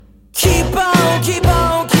keep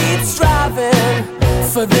striving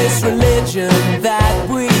for this religion that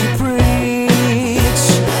we preach.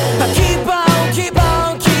 Keep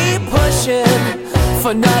pushing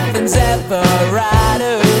for nothing's ever out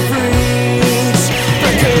of reach.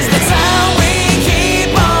 Because the time we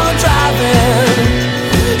keep on driving,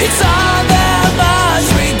 it's all that much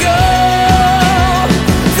we go.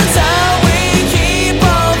 The time we keep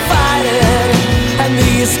on fighting, and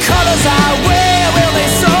these colors I wear, will they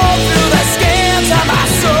soar through the skin to my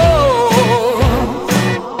soul?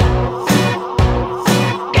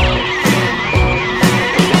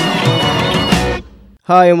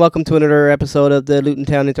 Hi and welcome to another episode of the Luton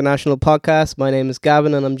Town International Podcast. My name is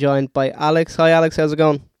Gavin and I'm joined by Alex. Hi Alex, how's it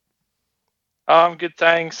going? I'm good,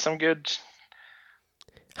 thanks. I'm good.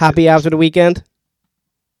 Happy after the weekend?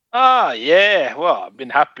 Yeah. Well, I've been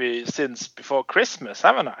happy since before Christmas,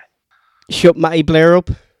 haven't I? Shut Matty Blair up?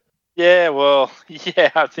 Yeah, well,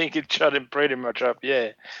 yeah, I think it shut him pretty much up, yeah.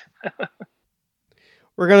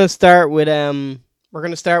 We're gonna start with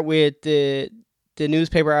the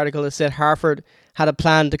newspaper article that said Hartford had a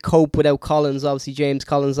plan to cope without Collins. Obviously, James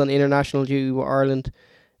Collins on international duty with Ireland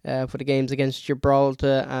for the games against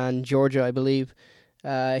Gibraltar and Georgia, I believe.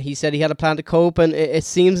 He said he had a plan to cope, and it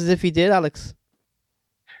seems as if he did, Alex.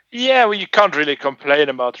 Yeah, well, you can't really complain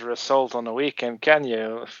about the result on the weekend, can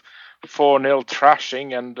you? 4-0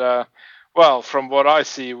 thrashing, and well, from what I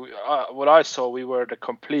saw, we were the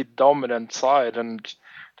complete dominant side, and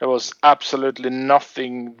there was absolutely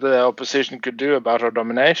nothing the opposition could do about our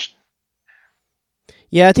domination.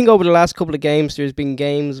 Yeah, I think over the last couple of games, there's been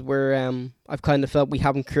games where I've kind of felt we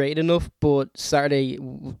haven't created enough, but Saturday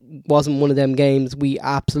wasn't one of them games. We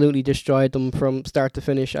absolutely destroyed them from start to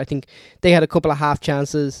finish. I think they had a couple of half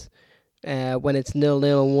chances when it's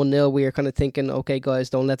 0-0 and 1-0. We were kind of thinking, okay, guys,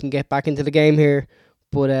 don't let them get back into the game here.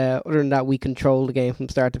 But other than that, we controlled the game from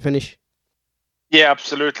start to finish. Yeah,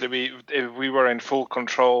 absolutely. We were in full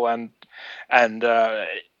control, and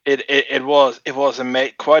it was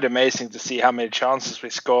quite amazing to see how many chances we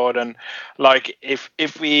scored, and like if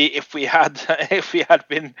we had if we had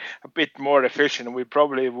been a bit more efficient, we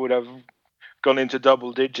probably would have gone into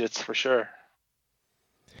double digits for sure.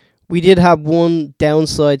 We did have one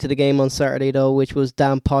downside to the game on Saturday though, which was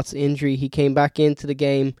Dan Potts' injury. He came back into the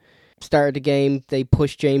game, started the game. They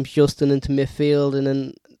pushed James Justin into midfield, and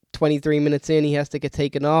then 23 minutes in, he has to get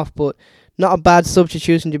taken off. But not a bad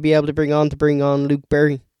substitution to be able to bring on Luke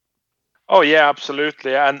Berry. Oh yeah,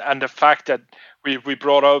 absolutely, and the fact that we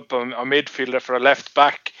brought up a midfielder for a left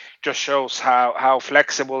back just shows how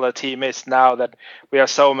flexible the team is now, that we have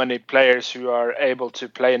so many players who are able to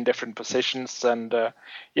play in different positions, and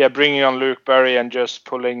bringing on Luke Berry and just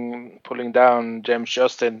pulling down James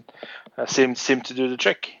Justin seemed to do the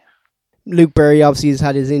trick. Luke Berry obviously has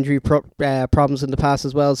had his injury problems in the past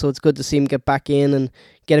as well, so it's good to see him get back in and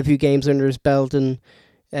get a few games under his belt and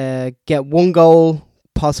get one goal.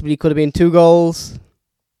 Possibly could have been 2 goals.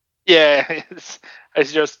 Yeah, it's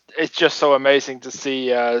just so amazing to see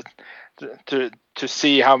to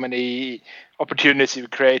see how many opportunities we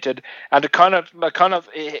created, and if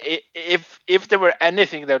there were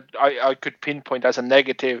anything that I could pinpoint as a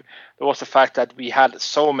negative, there was the fact that we had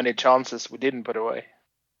so many chances we didn't put away.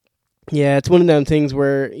 Yeah, it's one of them things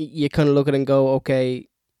where you kind of look at it and go, okay,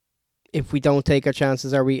 if we don't take our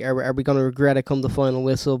chances, are we going to regret it come the final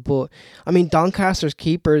whistle? But I mean, Doncaster's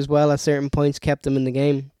keeper as well at certain points kept them in the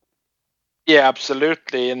game. Yeah,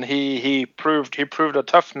 absolutely, and he proved a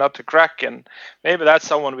tough nut to crack, and maybe that's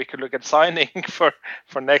someone we could look at signing for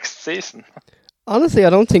next season. Honestly, I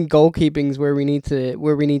don't think goalkeeping is where we need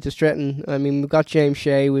to strengthen. I mean, we've got James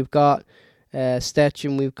Shea, we've got Stetch,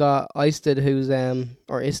 and we've got Isted, who's been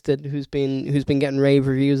getting rave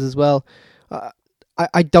reviews as well.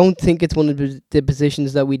 I don't think it's one of the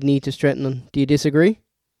positions that we'd need to strengthen on. Do you disagree?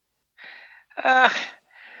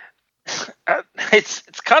 It's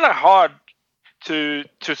kind of hard to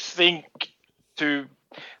think to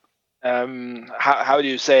how do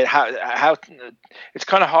you say it? How it's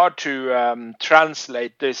kind of hard to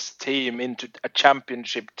translate this team into a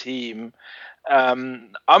championship team.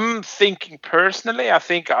 I'm thinking personally, I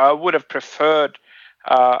think I would have preferred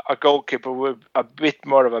a goalkeeper with a bit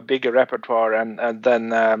more of a bigger repertoire and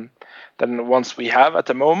than ones we have at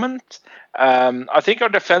the moment. I think our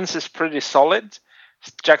defense is pretty solid.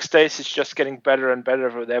 Jack Stacey is just getting better and better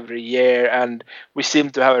with every year, and we seem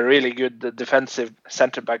to have a really good defensive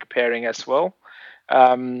centre-back pairing as well.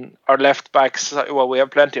 Our left backs, well, we have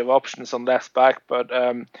plenty of options on left back, but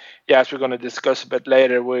as we're going to discuss a bit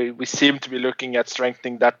later, we seem to be looking at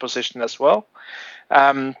strengthening that position as well.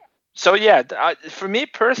 For me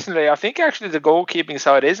personally, I think actually the goalkeeping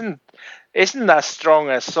side isn't isn't as strong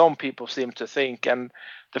as some people seem to think. And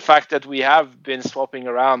the fact that we have been swapping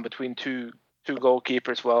around between two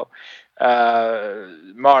goalkeepers, well,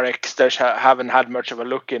 Marek Stesh haven't had much of a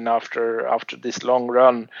look in after this long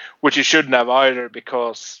run, which he shouldn't have either,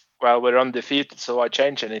 because, well, we're undefeated, so why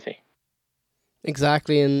change anything?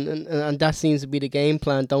 Exactly, and that seems to be the game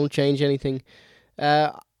plan. Don't change anything.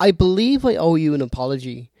 I believe I owe you an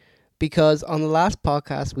apology, because on the last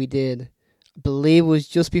podcast we did, I believe it was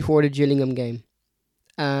just before the Gillingham game,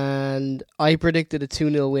 and I predicted a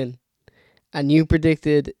 2-0 win, and you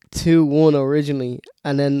predicted 2-1 originally,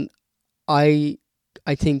 and then I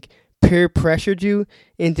think peer pressured you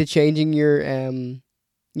into changing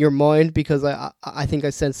your mind, because I think I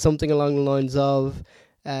said something along the lines of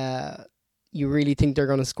you really think they're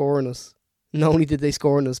going to score on us. Not only did they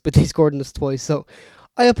score on us, but they scored on us twice. So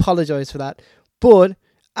I apologise for that. But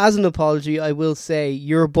as an apology, I will say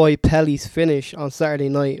your boy Pelly's finish on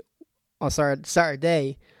Saturday,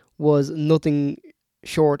 was nothing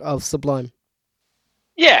short of sublime.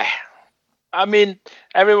 Yeah, I mean,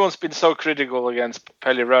 everyone's been so critical against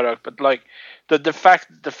Pelly Ruddock, but like the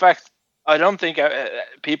fact I don't think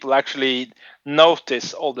people actually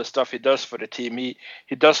notice all the stuff he does for the team. He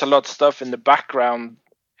does a lot of stuff in the background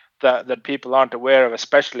that people aren't aware of,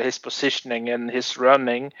 especially his positioning and his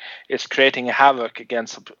running is creating havoc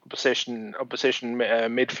against opposition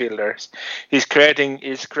midfielders. He's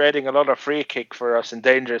creating a lot of free kick for us in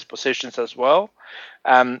dangerous positions as well,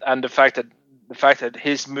 and the fact that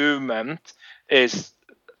his movement is,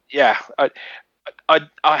 yeah. I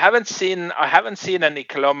haven't seen any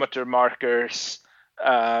kilometer markers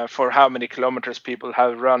for how many kilometers people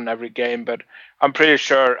have run every game, but I'm pretty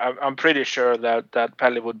sure that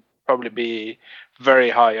Pelly would probably be very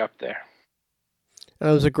high up there. And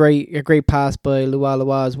it was a great pass by Lua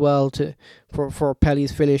Lua as well for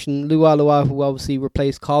Pelly's finish. And Lua Lua, who obviously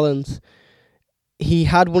replaced Collins, he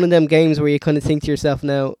had one of them games where you kind of think to yourself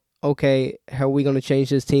now, okay, how are we going to change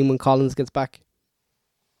this team when Collins gets back?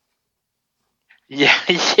 Yeah,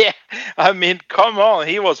 yeah. I mean, come on,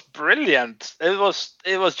 he was brilliant. It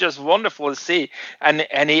was just wonderful to see,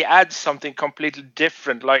 and he adds something completely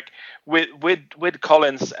different. Like with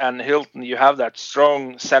Collins and Hilton, you have that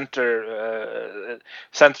strong central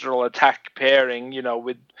attack pairing. You know,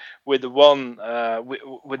 with one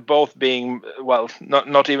with both being, well,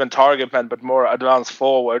 not even target men, but more advanced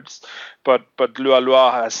forwards. But Lua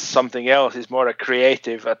Lua has something else. He's more a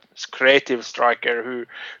creative striker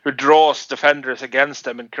who draws defenders against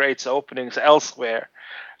them and creates openings elsewhere.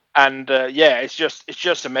 And yeah, it's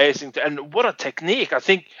just amazing. And what a technique! I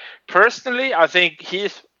think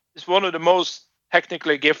he's one of the most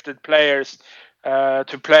technically gifted players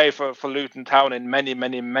to play for Luton Town in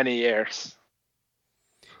many years.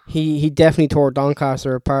 He definitely tore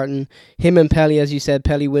Doncaster apart, and him and Pelly, as you said,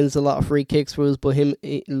 Pelly wins a lot of free kicks for us, but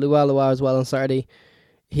Lua Lua as well on Saturday,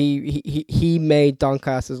 he made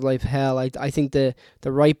Doncaster's life hell. I think the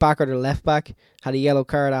right back or the left back had a yellow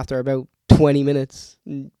card after about 20 minutes.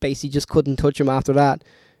 Basically, just couldn't touch him after that.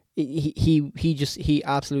 He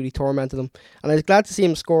absolutely tormented them, and I was glad to see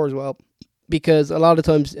him score as well, because a lot of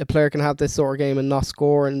times a player can have this sort of game and not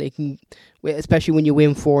score, and it can, especially when you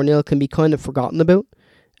win 4-0, can be kind of forgotten about.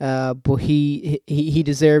 But he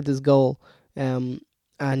deserved his goal, and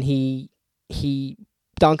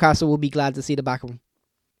Doncaster will be glad to see the back of him.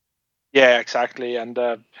 Yeah, exactly, and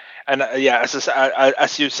yeah,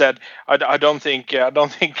 as you said, I don't think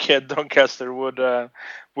Doncaster would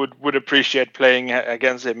appreciate playing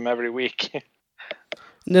against him every week.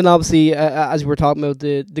 And then obviously, as we were talking about,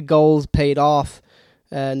 the goals paid off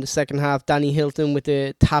in the second half. Danny Hilton with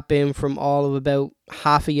the tap in from all of about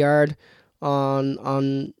half a yard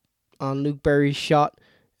on Luke Berry's shot,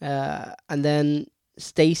 and then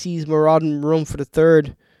Stacey's marauding run for the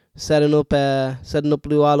third, setting up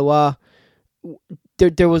Lua Lua.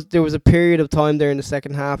 There was a period of time there in the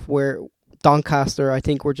second half where Doncaster, I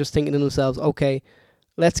think, were just thinking to themselves, okay,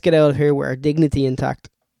 let's get out of here with our dignity intact.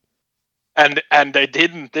 And they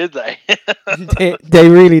didn't, did they? they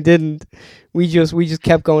really didn't. We just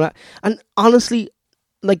kept going at, and honestly,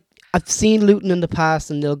 like, I've seen Luton in the past,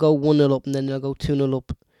 and they'll go 1-0 up, and then they'll go 2-0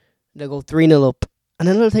 up, they'll go 3-0 up, and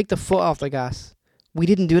then they'll take the foot off the gas. We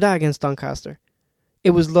didn't do that against Doncaster.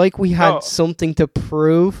 It was like we had something to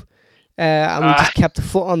prove, and we just kept the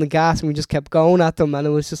foot on the gas, and we just kept going at them, and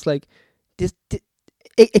it was just like this.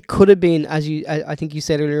 It could have been, as I think you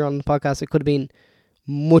said earlier on the podcast, it could have been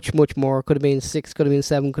much more. It could have been 6, could have been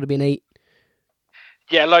 7, could have been 8.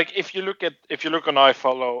 Yeah, like if you look on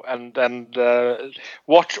iFollow and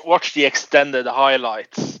watch the extended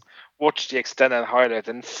highlights, watch the extended highlight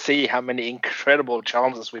and see how many incredible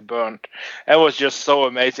chances we burned. It was just so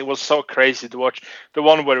amazing. It was so crazy to watch the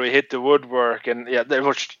one where we hit the woodwork, and yeah, there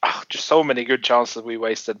was just so many good chances we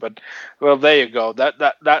wasted. But well, there you go.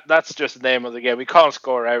 That's just the name of the game. We can't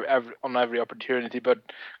score on every opportunity, but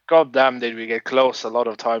god damn, did we get close a lot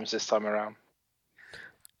of times this time around.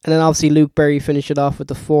 And then obviously Luke Berry finished it off with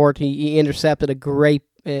the fourth. He intercepted a great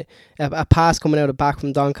a pass coming out of back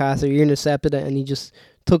from Doncaster. He intercepted it and he just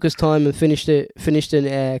took his time and finished it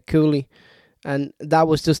coolly. And that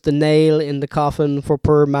was just the nail in the coffin for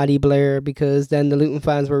poor Matty Blair, because then the Luton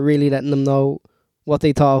fans were really letting them know what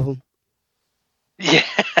they thought of him.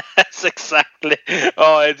 Yes, exactly.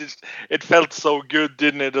 Oh, it felt so good,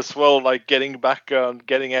 didn't it? As well, like getting back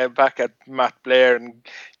at Matt Blair and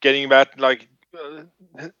getting back like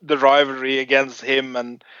the rivalry against him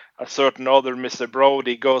and a certain other Mr.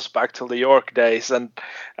 Brody goes back to the York days, and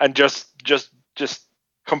just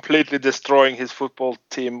completely destroying his football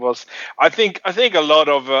team was. I think a lot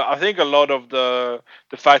of the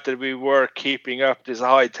fact that we were keeping up this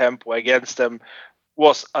high tempo against them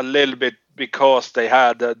was a little bit because they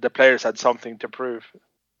had the players had something to prove.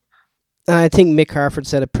 I think Mick Harford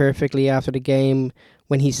said it perfectly after the game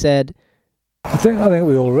when he said, I think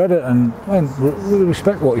we all read it, and we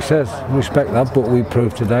respect what he says. We respect that, but we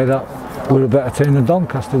proved today that we're a better team than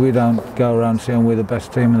Doncaster. We don't go around saying we're the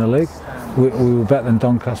best team in the league. We were better than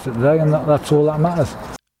Doncaster today, and that's all that matters.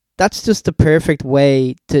 That's just the perfect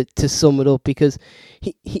way to sum it up, because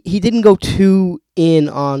he didn't go too in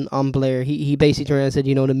on Blair. He basically turned around and said,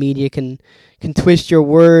 the media can twist your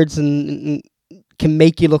words and can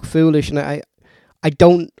make you look foolish. And I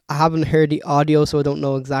haven't heard the audio, so I don't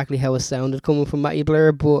know exactly how it sounded coming from Matty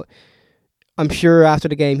Blair, but I'm sure after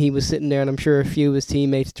the game he was sitting there, and I'm sure a few of his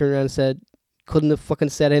teammates turned around and said, couldn't have fucking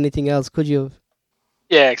said anything else, could you have?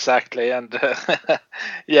 Yeah, exactly, and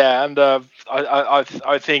yeah, and I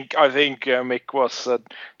think Mick was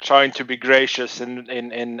trying to be gracious in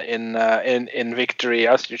victory,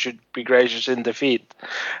 as you should be gracious in defeat.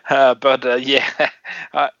 But yeah,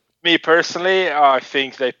 me personally, I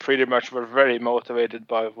think they pretty much were very motivated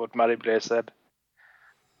by what Matty Blair said.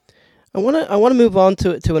 I want to move on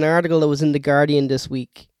to an article that was in The Guardian this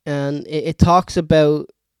week, and it talks about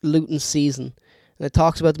Luton's season. And it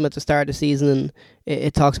talks about them at the start of the season, and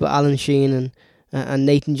it talks about Alan Sheehan and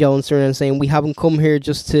Nathan Jones and saying, we haven't come here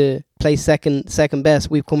just to play second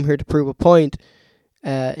best. We've come here to prove a point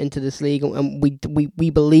into this league, and we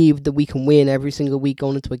believe that we can win every single week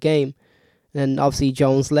going into a game. And obviously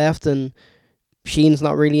Jones left, and Sheehan's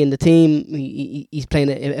not really in the team. He's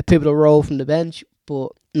playing a pivotal role from the bench, but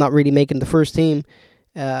not really making the first team.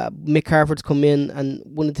 Mick Harford's come in, and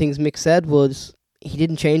one of the things Mick said was he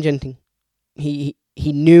didn't change anything. He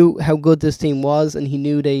knew how good this team was, and he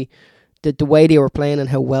knew the way they were playing and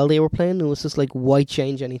how well they were playing. It was just like, why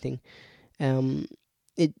change anything?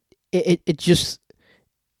 It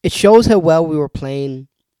shows how well we were playing,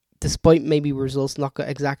 despite maybe results not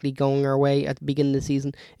exactly going our way at the beginning of the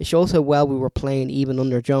season. It shows how well we were playing even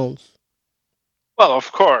under Jones. Well,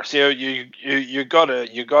 of course, you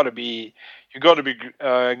gotta be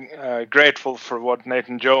grateful for what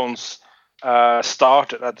Nathan Jones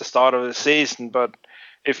started at the start of the season. But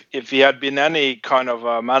if he had been any kind of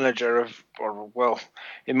a manager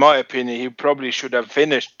in my opinion, he probably should have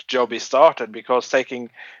finished the job he started, because taking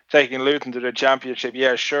Luton to the championship,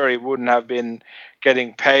 yeah, sure, he wouldn't have been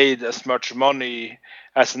getting paid as much money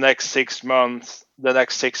as the next 6 months.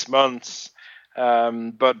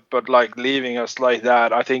 But like leaving us like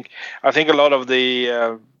that, I think a lot of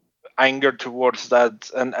the anger towards that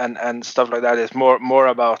and stuff like that is more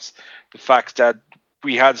about the fact that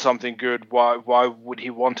we had something good. Why would he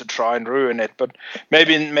want to try and ruin it? But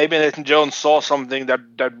maybe Nathan Jones saw something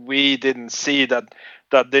that we didn't see, that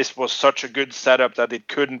this was such a good setup that it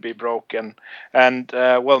couldn't be broken. And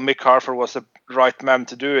Mick Harford was the right man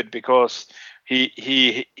to do it, because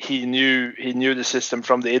he knew the system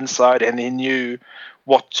from the inside, and he knew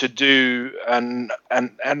what to do, and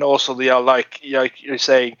also like you're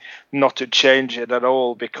saying, not to change it at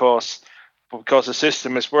all because the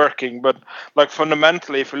system is working. But like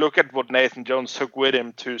fundamentally, if you look at what Nathan Jones took with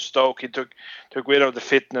him to Stoke, he took with him the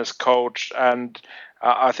fitness coach, and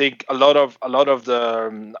I think a lot of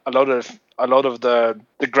the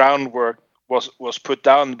groundwork was put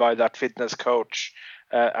down by that fitness coach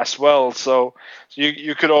as well. So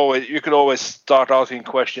you could always start asking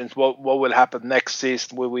questions. What will happen next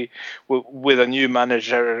season? Will a new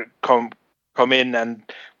manager come in, and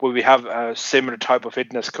will we have a similar type of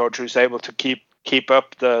fitness coach who's able to keep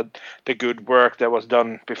up the good work that was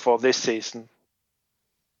done before this season?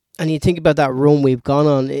 And you think about that run we've gone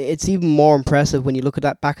on, it's even more impressive when you look at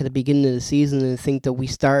that back at the beginning of the season and think that we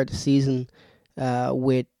started the season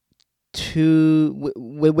with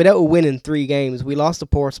without a win in 3 games. We lost to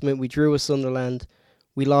Portsmouth, we drew with Sunderland,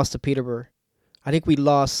 we lost to Peterborough. I think we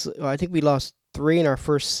lost 3 in our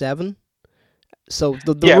first 7. So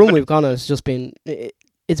the run we've gone on has just been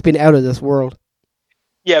it's been out of this world.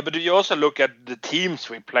 Yeah, but you also look at the teams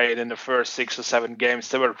we played in the first 6 or 7 games.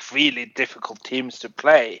 They were really difficult teams to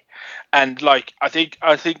play, and like I think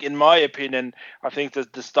in my opinion, I think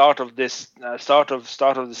that the start of this start of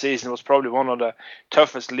the season was probably one of the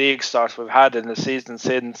toughest league starts we've had in the season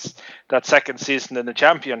since that second season in the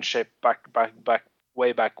Championship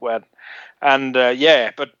way back when, and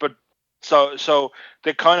but. So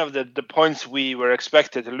the kind of the points we were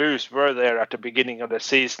expected to lose were there at the beginning of the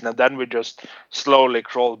season, and then we just slowly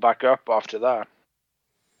crawled back up after that.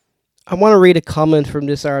 I want to read a comment from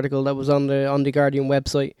this article that was on the Guardian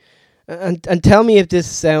website, and tell me if this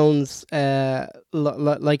sounds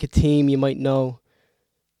like a team you might know.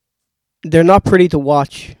 They're not pretty to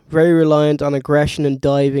watch, very reliant on aggression and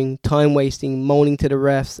diving, time wasting, moaning to the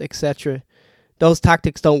refs, etc. Those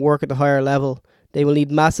tactics don't work at the higher level. They will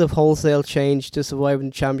need massive wholesale change to survive in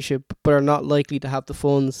the Championship, but are not likely to have the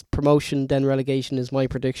funds. Promotion, then relegation is my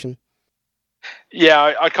prediction.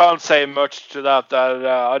 Yeah, I can't say much to that.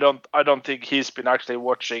 I don't think he's been actually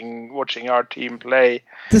watching our team play.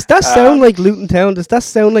 Does that sound like Luton Town? Does that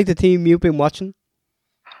sound like the team you've been watching?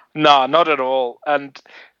 No, not at all. And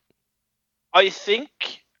I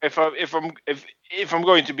think if I'm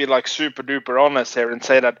going to be like super duper honest here and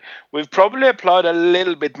say that we've probably applied a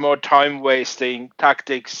little bit more time wasting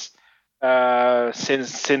tactics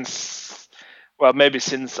since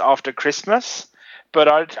after Christmas, but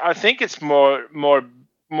I think it's more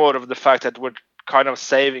of the fact that we're kind of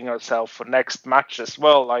saving ourselves for next match as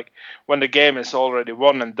well. Like when the game is already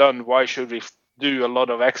won and done, why should we do a lot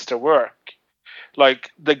of extra work? Like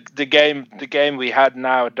the game we had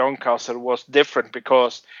now at Doncaster was different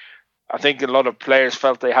because I think a lot of players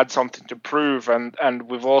felt they had something to prove, and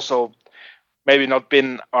we've also maybe not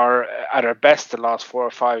been at our best the last 4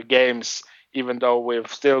 or 5 games, even though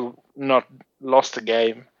we've still not lost a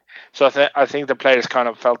game. So I think the players kind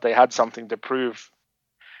of felt they had something to prove.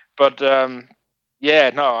 But I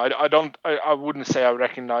wouldn't say I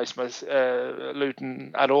recognise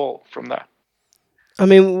Luton at all from that. I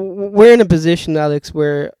mean, we're in a position, Alex,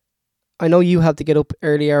 where I know you have to get up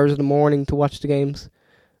early hours in the morning to watch the games.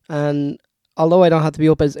 And although I don't have to be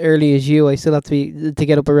up as early as you, I still have to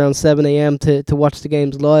get up around 7 a.m. to watch the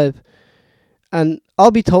games live. And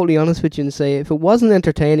I'll be totally honest with you and say, if it wasn't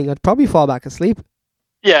entertaining, I'd probably fall back asleep.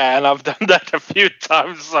 Yeah, and I've done that a few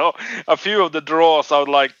times. So a few of the draws, I was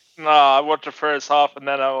like, nah, I watched the first half, and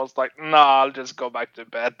then I was like, nah, I'll just go back to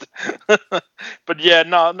bed. But yeah,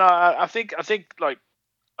 no, I think like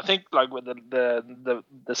with the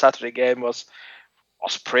Saturday game was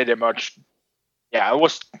pretty much. Yeah, it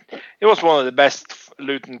was one of the best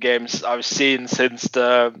Luton games I've seen since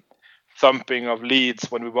the thumping of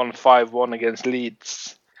Leeds when we won 5-1 against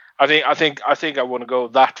Leeds. I think I want to go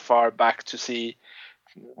that far back to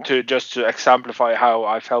exemplify how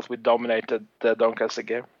I felt we dominated the Doncaster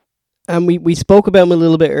game. And we spoke about him a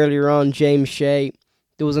little bit earlier on, James Shea.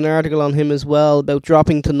 There was an article on him as well about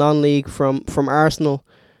dropping to non-league from Arsenal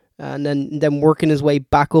and then working his way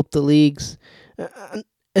back up the leagues.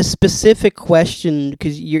 A specific question,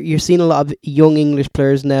 because you're seeing a lot of young English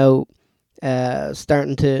players now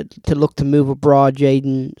starting to look to move abroad.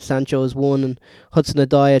 Jadon Sancho is one, and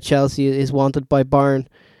Hudson-Odoi at Chelsea is wanted by Bayern.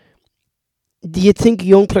 Do you think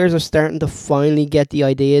young players are starting to finally get the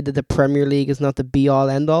idea that the Premier League is not the be-all,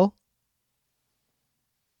 end-all?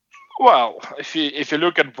 Well, if you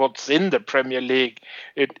look at what's in the Premier League,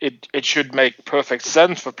 it should make perfect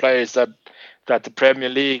sense for players that the Premier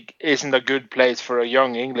League isn't a good place for a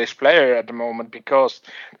young English player at the moment, because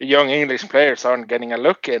the young English players aren't getting a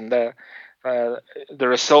look in. The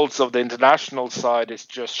results of the international side is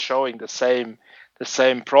just showing the same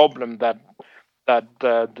problem that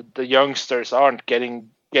the youngsters aren't getting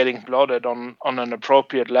blooded on an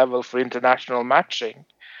appropriate level for international matching.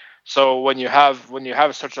 So when you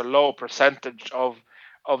have such a low percentage of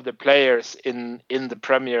the players in the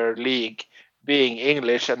Premier League being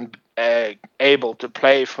English and able to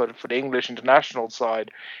play for the English international side,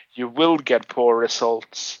 you will get poor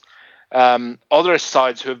results. Other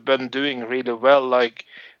sides who have been doing really well, like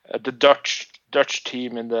the Dutch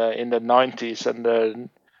team in the 90s and the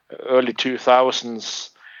early 2000s,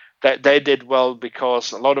 they did well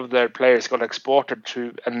because a lot of their players got exported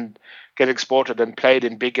and played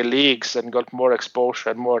in bigger leagues and got more exposure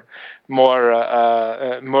and more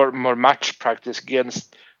match practice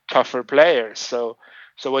against tougher players. So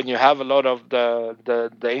when you have a lot of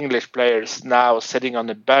the English players now sitting on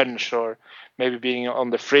the bench or maybe being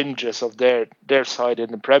on the fringes of their side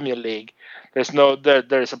in the Premier League, there's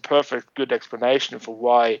a perfect good explanation for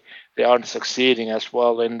why they aren't succeeding as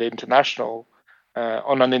well in the international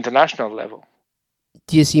on an international level.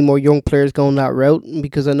 Do you see more young players going that route?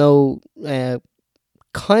 Because I know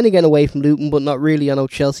kind of getting away from Luton, but not really. I know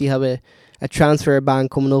Chelsea have a transfer ban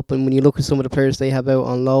coming up, and when you look at some of the players they have out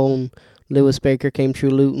on loan, Lewis Baker came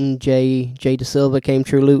through Luton, Jay De Silva came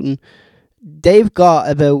through Luton. They've got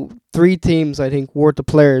about 3 teams, I think, worth of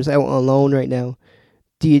players out on loan right now.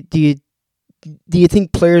 Do you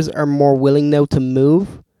think players are more willing now to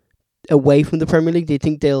move away from the Premier League? Do you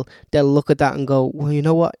think they'll look at that and go, well, you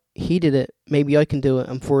know what, he did it, maybe I can do it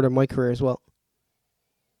and further my career as well?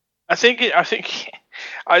 I think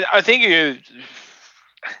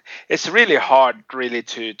it's really hard really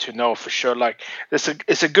to know for sure. Like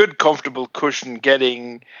it's a good comfortable cushion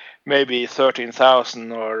getting maybe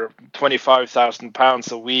 13,000 or 25,000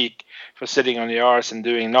 pounds a week for sitting on your arse and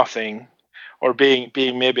doing nothing, or being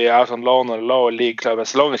maybe out on loan at a lower league club.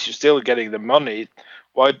 As long as you're still getting the money,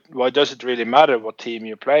 why does it really matter what team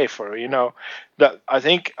you play for? You know, that I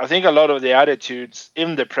think a lot of the attitudes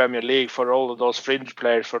in the Premier League for all of those fringe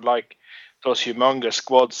players, for like those humongous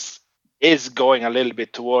squads, is going a little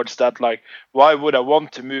bit towards that. Like, why would I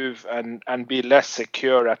want to move and be less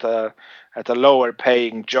secure at a lower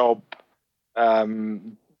paying job?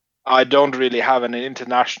 I don't really have any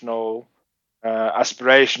international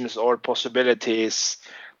aspirations or possibilities.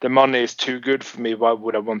 The money is too good for me. Why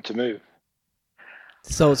would I want to move?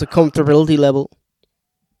 So it's a comfortability level.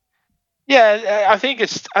 Yeah, I think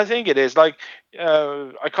it is. Like,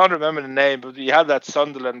 I can't remember the name, but you had that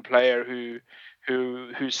Sunderland player who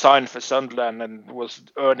signed for Sunderland and was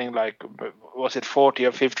earning like, was it 40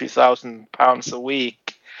 or 50,000 pounds a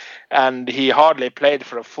week, and he hardly played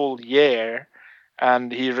for a full year,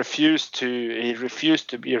 and he refused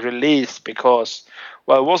to be released because,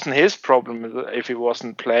 well, it wasn't his problem if he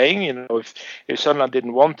wasn't playing. You know, if Sunderland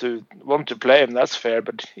didn't want to play him, that's fair,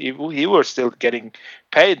 but he was still getting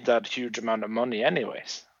paid that huge amount of money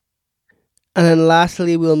anyways. And then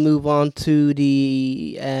lastly, we'll move on to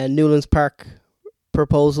the Newlands Park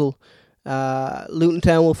proposal. Luton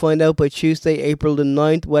Town will find out by Tuesday, April the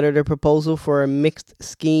 9th, whether their proposal for a mixed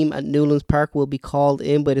scheme at Newlands Park will be called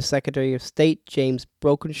in by the Secretary of State, James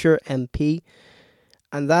Brokenshire MP.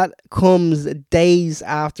 And that comes days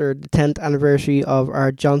after the 10th anniversary of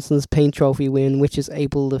our Johnson's Paint Trophy win, which is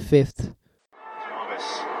April the 5th.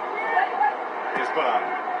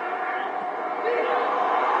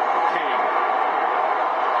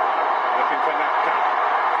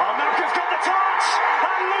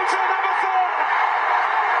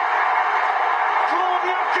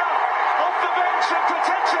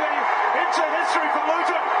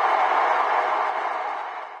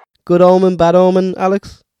 Good omen, bad omen,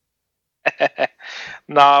 Alex?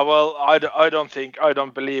 Nah, well, I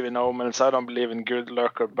don't believe in omens. I don't believe in good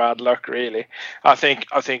luck or bad luck, really. I think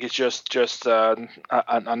it's just a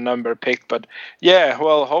number picked. But yeah,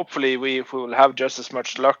 well, hopefully we will have just as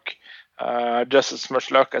much luck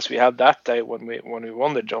as we had that day when we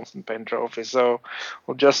won the Johnson Paint Trophy. So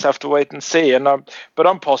we'll just have to wait and see. But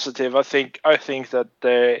I'm positive. I think that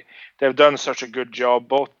they've done such a good job.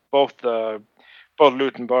 Both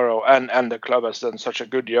Luton Borough and the club has done such a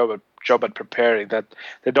good job at preparing that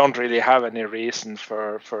they don't really have any reason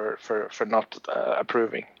for not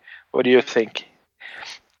approving. What do you think?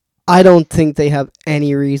 I don't think they have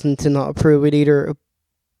any reason to not approve it either.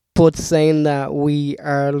 But saying that, we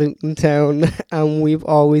are Luton Town and we've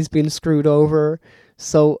always been screwed over.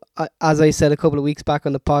 So as I said a couple of weeks back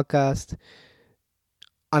on the podcast,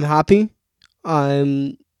 I'm happy.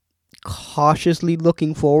 I'm cautiously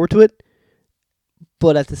looking forward to it.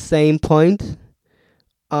 But at the same point,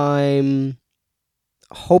 I'm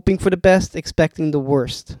hoping for the best, expecting the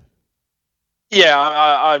worst. Yeah,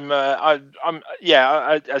 I'm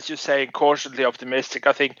as you say, cautiously optimistic.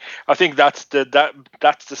 I think that's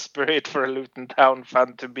the spirit for a Luton Town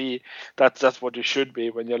fan to be. That's what you should be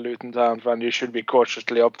when you're a Luton Town fan. You should be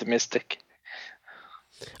cautiously optimistic.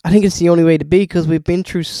 I think it's the only way to be, because we've been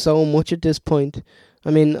through so much at this point. I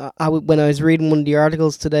mean, when I was reading one of the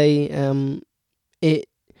articles today, it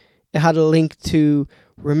had a link to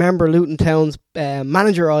remember Luton Town's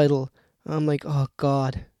manager idol. I'm like, oh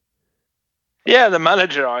God. Yeah, the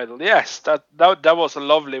manager idol. Yes, that was a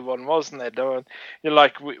lovely one, wasn't it? You're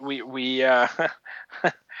like we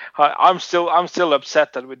I'm still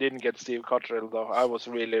upset that we didn't get Steve Cotterill, though. I was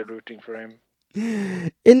really rooting for him.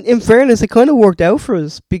 In fairness, it kind of worked out for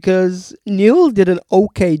us because Newell did an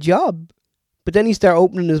okay job. But then he started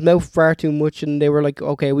opening his mouth far too much, and they were like,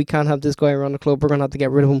 okay, we can't have this guy around the club. We're going to have to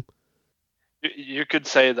get rid of him. You could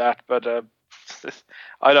say that, but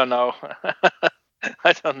I don't know.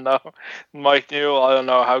 I don't know. Mike Newell, I don't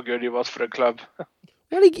know how good he was for the club.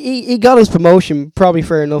 Well, he got his promotion. Probably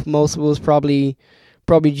fair enough. Most of it was probably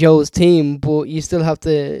Joe's team, but you still have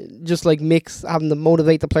to, just like Mick's having to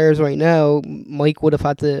motivate the players right now, Mike would have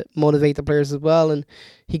had to motivate the players as well, and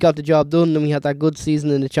he got the job done, and we had that good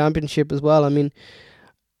season in the championship as well. I mean,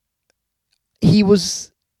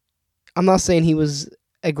 I'm not saying he was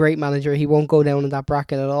a great manager. He won't go down in that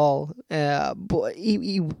bracket at all. But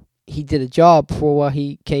he did a job for what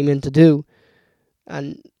he came in to do.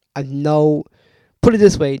 And I know, put it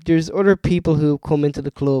this way, there's other people who come into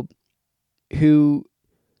the club who,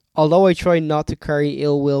 although I try not to carry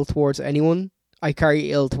ill will towards anyone, I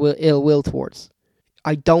carry ill will towards.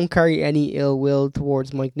 I don't carry any ill will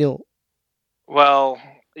towards Mike Newell. Well,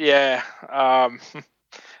 yeah.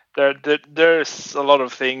 There's a lot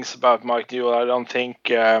of things about Mike Newell. I don't think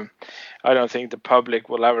the public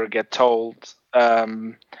will ever get told,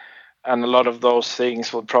 and a lot of those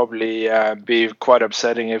things will probably be quite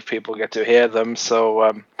upsetting if people get to hear them.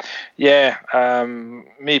 So,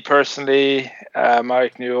 me personally,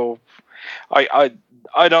 Mike Newell, I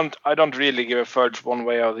don't really give a fudge one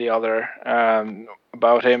way or the other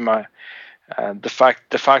about him. The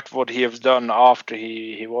fact what he has done after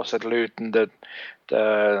he was at Luton, that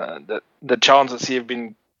the chances he have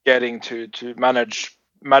been getting to manage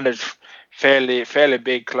fairly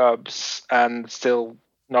big clubs and still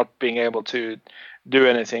not being able to do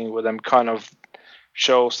anything with them kind of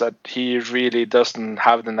shows that he really doesn't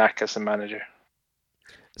have the knack as a manager.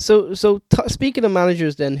 So speaking of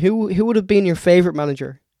managers, then who would have been your favorite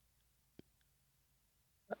manager?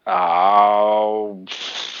 I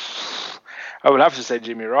would have to say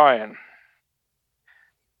Jimmy Ryan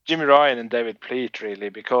and David Pleat, really,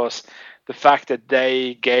 because the fact that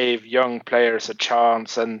they gave young players a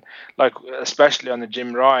chance, and like especially on the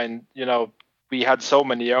Jim Ryan, we had so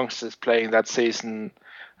many youngsters playing that season.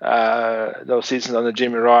 Those seasons on the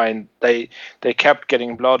Jimmy Ryan, they kept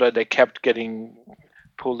getting blooded, they kept getting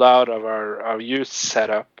pulled out of our youth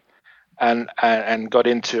setup, and got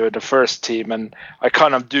into the first team. And I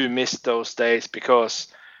kind of do miss those days, because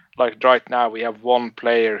like right now we have one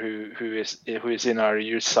player who is in our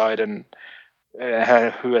youth side and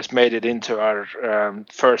who has made it into our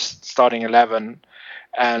first starting 11,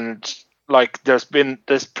 and like there's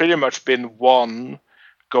pretty much been one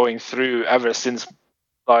going through ever since,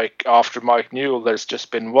 like after Mike Newell. There's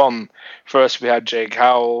just been one. First we had Jake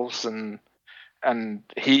Howells, and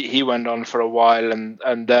he went on for a while,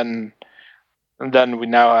 and then we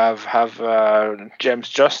now have James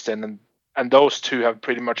Justin, and those two have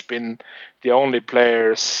pretty much been the only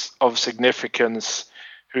players of significance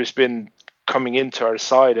who's been coming into our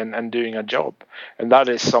side and doing a job. And that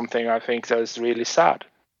is something I think that is really sad.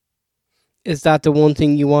 Is that the one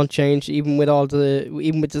thing you want changed, even with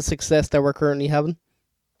the success that we're currently having?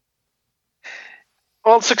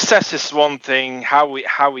 Well, success is one thing. How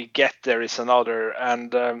we get there is another.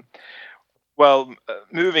 And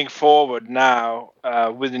moving forward now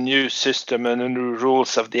with the new system and the new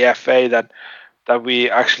rules of the FA, that we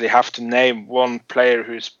actually have to name one player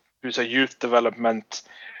who's a youth development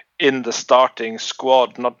in the starting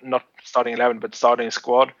squad, not starting 11, but starting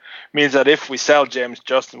squad, means that if we sell James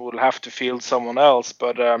Justin, we'll have to field someone else.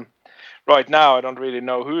 But right now, I don't really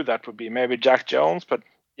know who that would be. Maybe Jack Jones, but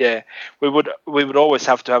yeah, we would always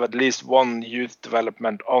have to have at least one youth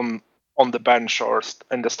development on the bench or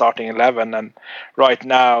in the starting 11. And right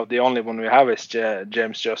now, the only one we have is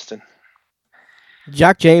James Justin.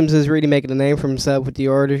 Jack James is really making a name for himself with the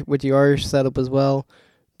Irish setup as well.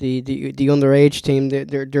 The underage team,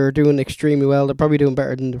 they're doing extremely well. They're probably doing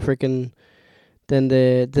better than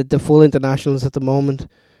the full internationals at the moment.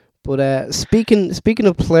 But speaking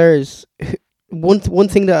of players, one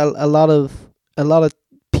thing that a lot of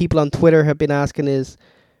people on Twitter have been asking is,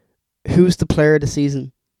 who's the player of the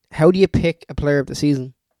season? How do you pick a player of the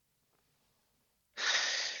season?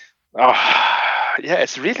 Oh, yeah,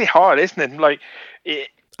 it's really hard, isn't it? Like,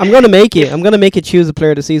 I'm gonna make you choose a player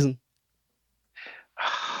of the season.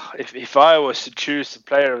 If I was to choose the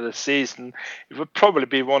player of the season, it would probably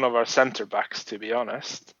be one of our centre backs, to be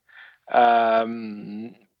honest.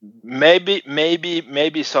 Maybe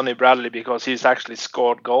Sonny Bradley, because he's actually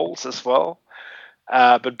scored goals as well.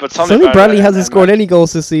 But Sonny Bradley hasn't scored any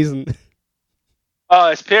goals this season. Oh,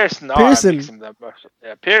 it's Pearson. Pearson.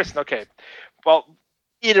 Yeah, Pearson. Okay. Well,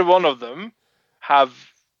 either one of them have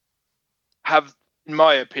in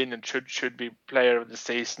my opinion, should be player of the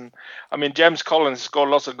season. I mean, James Collins scored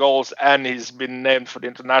lots of goals and he's been named for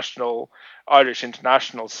the Irish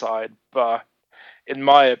international side. But in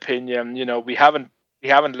my opinion, we haven't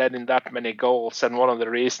let in that many goals, and one of the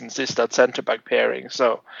reasons is that centre back pairing.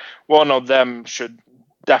 So one of them should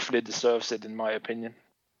definitely deserves it, in my opinion.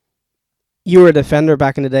 You were a defender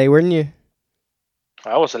back in the day, weren't you?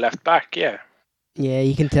 I was a left back, yeah. Yeah,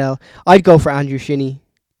 you can tell. I'd go for Andrew Shinnie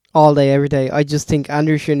all day, every day. I just think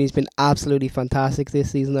Andrew Shinnie's been absolutely fantastic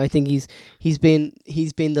this season. I think he's been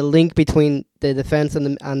the link between the defense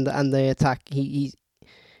and the attack. He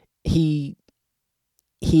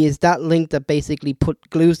is that link that basically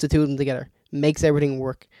glues the two of them together, makes everything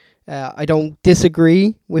work. I don't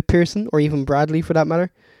disagree with Pearson or even Bradley for that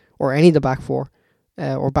matter, or any of the back four,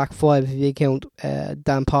 or back five if you count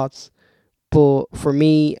Dan Potts. But for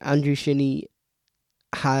me, Andrew Shinnie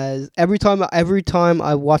has every time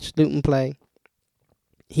I watched Luton play,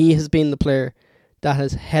 he has been the player that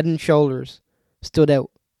has head and shoulders stood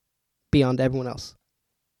out beyond everyone else.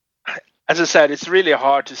 As I said, it's really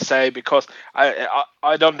hard to say because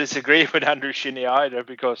I don't disagree with Andrew Shinnie either,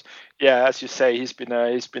 because as you say, he's been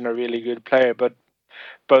a really good player, but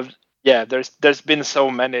yeah, there's been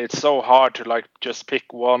so many. It's so hard to just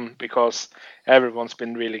pick one because everyone's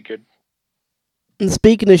been really good. And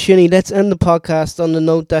speaking of Shinnie, let's end the podcast on the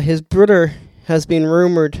note that his brother has been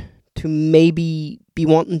rumoured to maybe be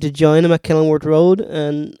wanting to join him at Kenilworth Road,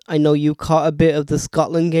 and I know you caught a bit of the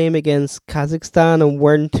Scotland game against Kazakhstan and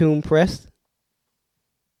weren't too impressed.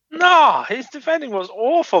 No, his defending was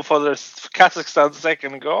awful for the Kazakhstan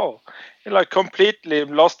second goal. He completely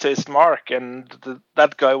lost his mark, and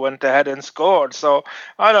that guy went ahead and scored. So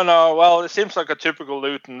I don't know. Well, it seems like a typical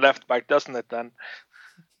Luton left back, doesn't it? Then.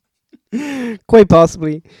 Quite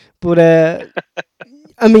possibly, but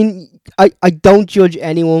I mean, I don't judge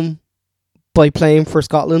anyone by playing for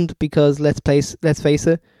Scotland, because let's face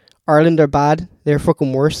it, Ireland are bad. They're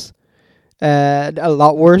fucking worse, a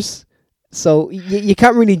lot worse. So you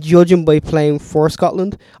can't really judge him by playing for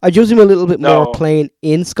Scotland. I judge him a little bit more playing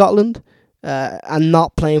in Scotland, and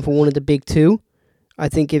not playing for one of the big two. I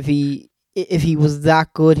think if he was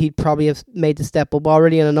that good, he'd probably have made the step up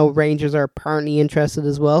already. And I know Rangers are apparently interested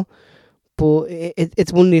as well. But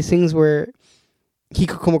it's one of these things where he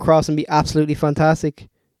could come across and be absolutely fantastic,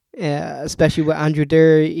 especially with Andrew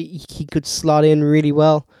there. He could slot in really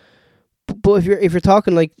well. But if you're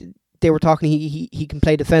talking like they were talking, he can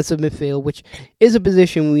play defensive midfield, which is a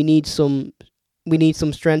position we need some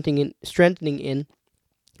strengthening in,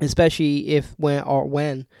 especially if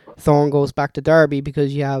when Thorne goes back to Derby,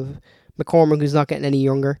 because you have McCormick who's not getting any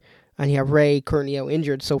younger, and you have Ray currently out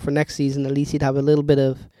injured. So for next season, at least he'd have a little bit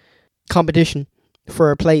of competition for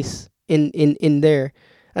a place in there.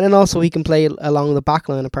 And then also he can play along the back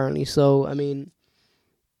line apparently. So I mean,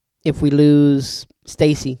 if we lose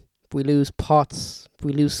Stacey, if we lose Potts, if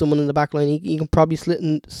we lose someone in the back line, he can probably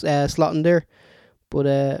slot in there.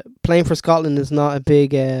 But playing for Scotland is not a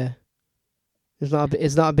big it's not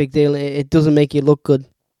a big deal. It doesn't make you look good.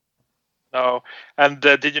 No. And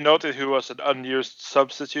did you notice who was an unused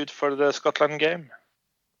substitute for the Scotland game?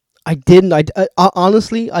 I didn't. I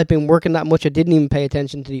honestly, I've been working that much. I didn't even pay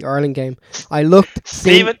attention to the Ireland game. I looked.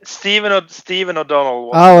 Stephen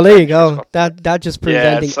O'Donnell. Oh, well, there you go. That just proves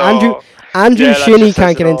anything. So, Andrew Shinnie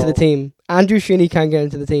can't get into the team. Andrew Shinnie can't get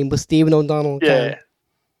into the team, but Stephen O'Donnell can.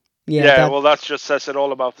 Yeah, well, that just says it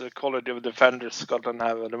all about the quality of defenders Scotland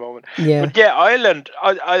have at the moment. Yeah. But Ireland.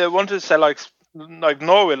 I wanted to say like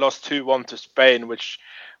Norway lost 2-1 to Spain, which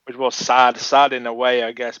was sad in a way,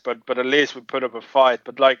 I guess, but at least we put up a fight.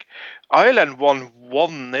 But Ireland won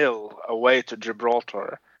 1-0 away to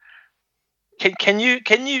Gibraltar. Can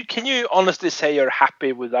you honestly say you're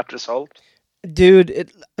happy with that result?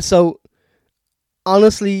 Dude,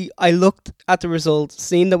 honestly, I looked at the result,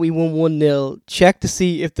 seen that we won 1-0, checked to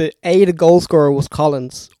see if the goal scorer was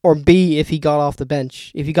Collins, or B, if he got off the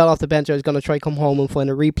bench. If he got off the bench, I was going to try come home and find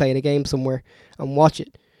a replay of the game somewhere and watch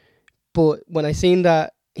it. But when I seen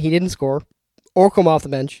that he didn't score or come off the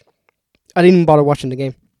bench, I didn't even bother watching the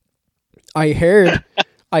game. I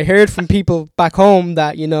heard from people back home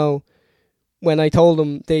that, when I told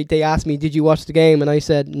them, they asked me, did you watch the game? And I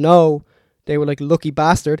said, no. They were like, lucky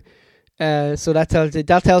bastard. So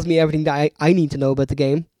that tells me everything that I need to know about the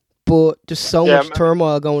game. But there's so much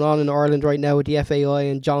turmoil going on in Ireland right now with the FAI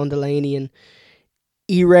and John Delaney and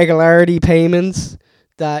irregularity payments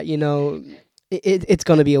that, it's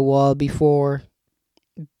going to be a while before...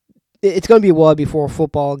 It's going to be a while before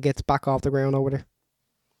football gets back off the ground over there.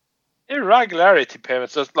 Irregularity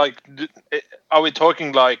payments. Just like, are we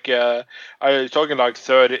talking like? Are you talking like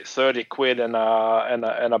 30 quid and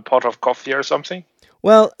a pot of coffee or something?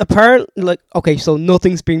 Well, apparently, like, okay, so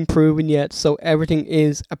nothing's been proven yet, so everything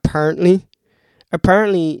is apparently.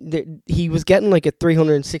 Apparently, he was getting like a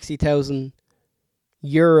 €360,000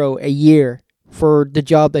 a year for the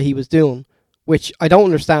job that he was doing, which I don't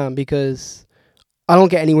understand because I don't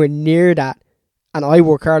get anywhere near that, and I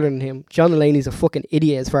work harder than him. John Delaney's a fucking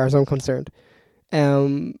idiot as far as I'm concerned.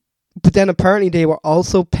 But then apparently they were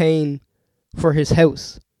also paying for his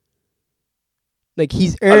house. Like,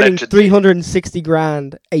 he's earning Allegedly. 360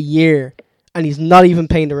 grand a year, and he's not even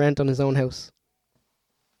paying the rent on his own house.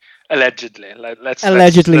 Allegedly.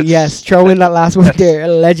 Allegedly, let's, yes. Throw in that last word there.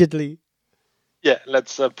 Allegedly. Yeah,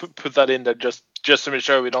 let's put that in there just to make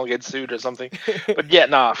sure we don't get sued or something. But yeah,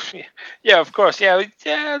 nah, yeah, of course, yeah.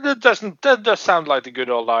 That does sound like the good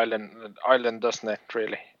old Ireland, doesn't it?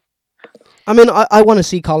 Really. I mean, I want to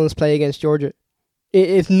see Collins play against Georgia.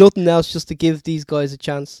 If nothing else, just to give these guys a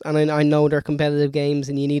chance. And I know they're competitive games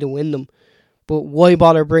and you need to win them. But why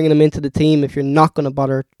bother bringing him into the team if you're not going to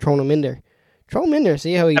bother throwing him in there? Throw him in there,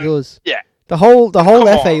 see how he does. Yeah. The whole Come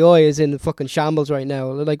FAI is in the fucking shambles right now.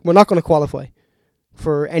 Like, we're not going to qualify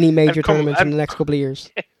for any major tournaments in the next couple of years.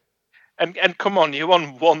 And come on, you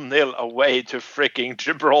won 1-0 away to freaking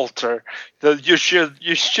Gibraltar. You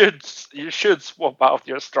should swap out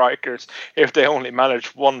your strikers if they only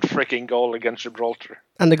manage one freaking goal against Gibraltar.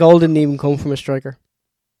 And the goal didn't even come from a striker.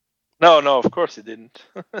 No, of course it didn't.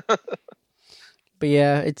 But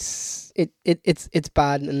yeah, it's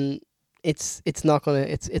bad, and it's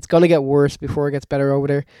gonna get worse before it gets better over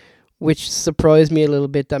there, which surprised me a little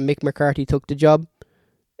bit that Mick McCarthy took the job.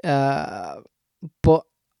 But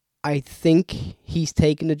I think he's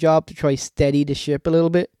taken the job to try steady the ship a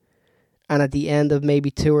little bit. And at the end of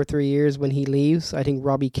maybe 2 or 3 years when he leaves, I think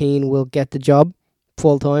Robbie Keane will get the job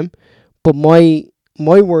full time. But my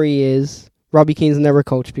worry is Robbie Keane's never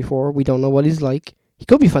coached before. We don't know what he's like. He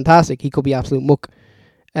could be fantastic. He could be absolute muck.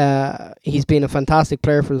 He's been a fantastic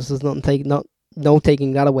player for us. There's no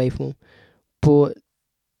taking that away from him. But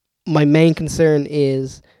my main concern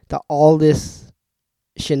is that all this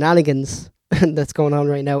shenanigans that's going on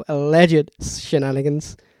right now, alleged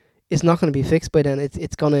shenanigans, is not going to be fixed by then.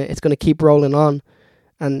 It's gonna keep rolling on,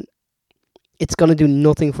 and it's gonna do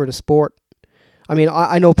nothing for the sport. I mean,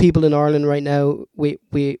 I know people in Ireland right now with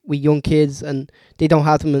young kids, and they don't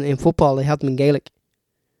have them in football. They have them in Gaelic,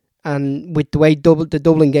 and with the way the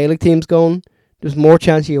Dublin Gaelic team's going, there's more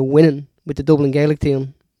chance of you winning with the Dublin Gaelic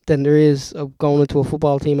team than there is of going into a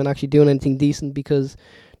football team and actually doing anything decent, because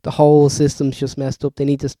the whole system's just messed up. They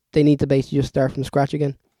need to basically just start from scratch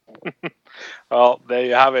again. Well, there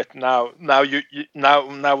you have it. Now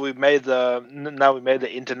we made the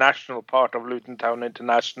international part of Luton Town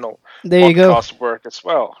International there you go. podcast work as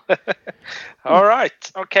well. All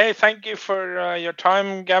right. Okay. Thank you for your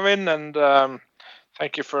time, Gavin, and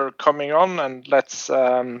thank you for coming on. And let's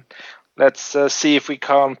see if we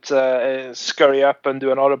can't scurry up and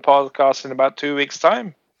do another podcast in about 2 weeks'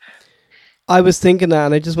 time. I was thinking that,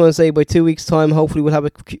 and I just want to say by 2 weeks' time, hopefully we'll have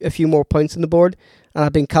a few more points on the board. And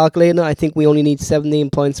I've been calculating it. I think we only need 17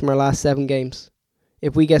 points from our last 7 games.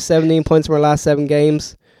 If we get 17 points from our last 7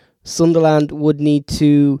 games, Sunderland would need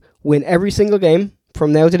to win every single game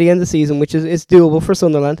from now to the end of the season, which is doable for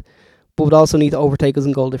Sunderland, but would also need to overtake us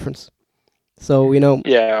in goal difference. So,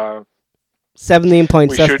 yeah, 17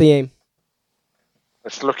 points, that's the aim.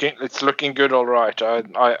 It's looking good, all right.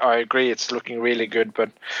 I agree, it's looking really good, but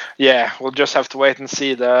yeah, we'll just have to wait and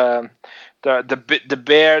see. The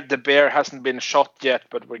bear hasn't been shot yet,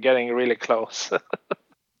 but we're getting really close.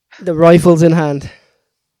 The rifle's in hand.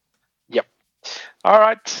 Yep. All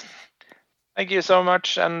right. Thank you so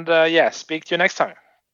much, and speak to you next time.